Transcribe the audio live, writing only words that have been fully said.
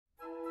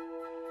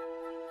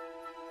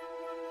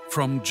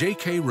From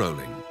J.K.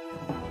 Rowling,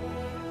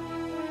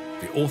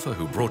 the author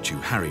who brought you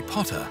Harry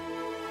Potter,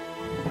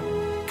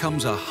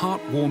 comes a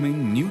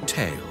heartwarming new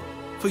tale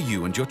for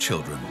you and your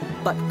children.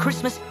 But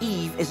Christmas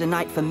Eve is a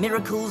night for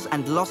miracles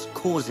and lost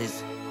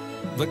causes.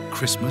 The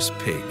Christmas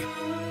Pig.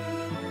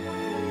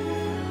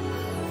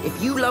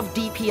 If you love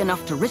DP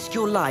enough to risk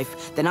your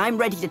life, then I'm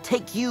ready to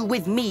take you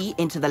with me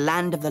into the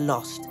land of the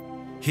lost.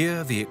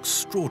 Hear the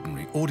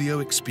extraordinary audio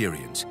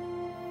experience.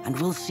 And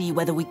we'll see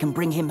whether we can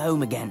bring him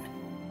home again.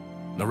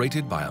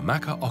 Narrated by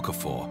Amaka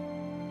Okafor.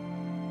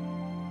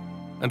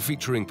 And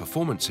featuring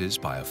performances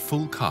by a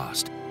full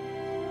cast.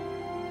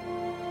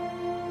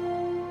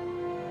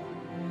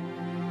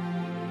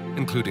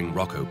 Including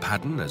Rocco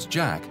Padden as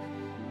Jack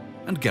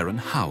and Geron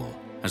Howell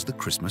as the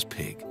Christmas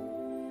Pig.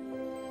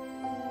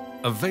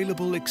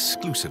 Available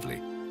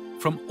exclusively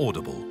from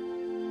Audible.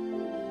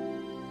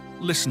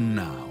 Listen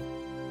now.